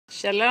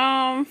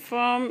Shalom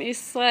from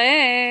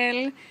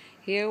Israel.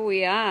 Here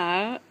we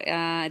are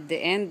at the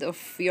end of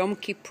Yom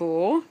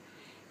Kippur,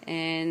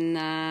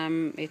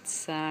 and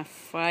it's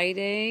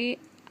Friday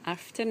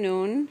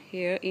afternoon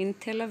here in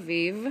Tel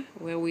Aviv,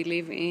 where we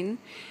live in.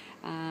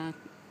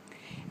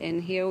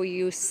 And here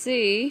you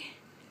see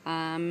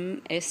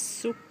a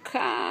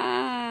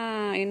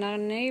sukkah in our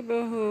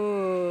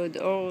neighborhood,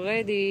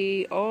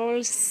 already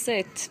all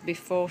set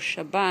before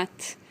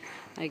Shabbat.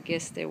 I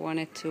guess they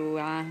wanted to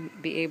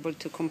be able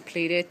to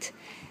complete it.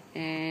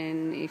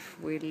 And if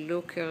we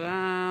look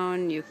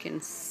around, you can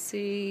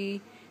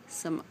see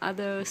some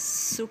other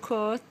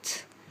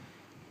Sukkot.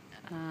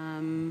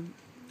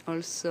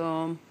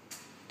 Also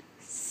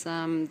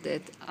some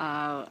that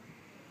are,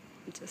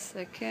 just a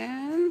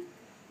second,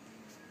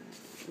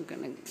 I'm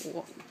gonna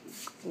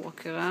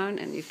walk around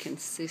and you can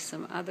see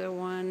some other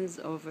ones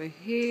over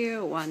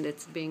here, one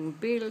that's being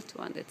built,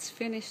 one that's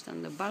finished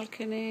on the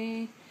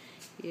balcony.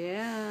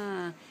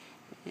 Yeah,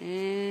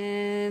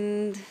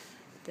 and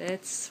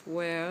that's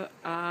where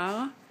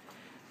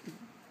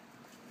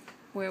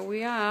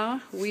we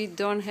are. We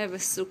don't have a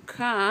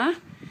sukkah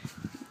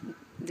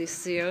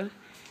this year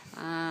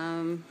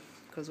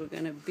because we're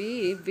gonna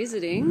be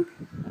visiting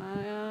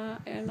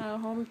in our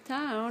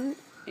hometown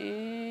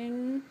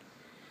in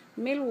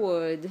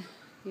Millwood.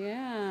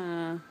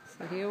 Yeah,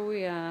 so here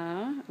we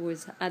are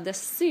with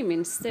hadassim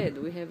instead.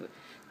 We have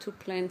 2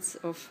 plants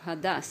of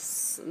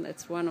hadas, and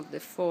that's one of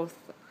the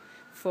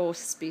four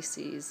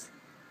species.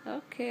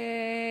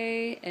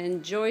 Okay,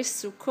 enjoy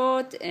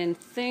Sukkot and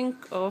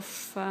think of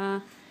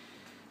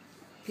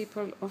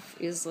people of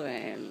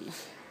Israel.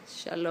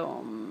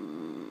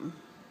 Shalom.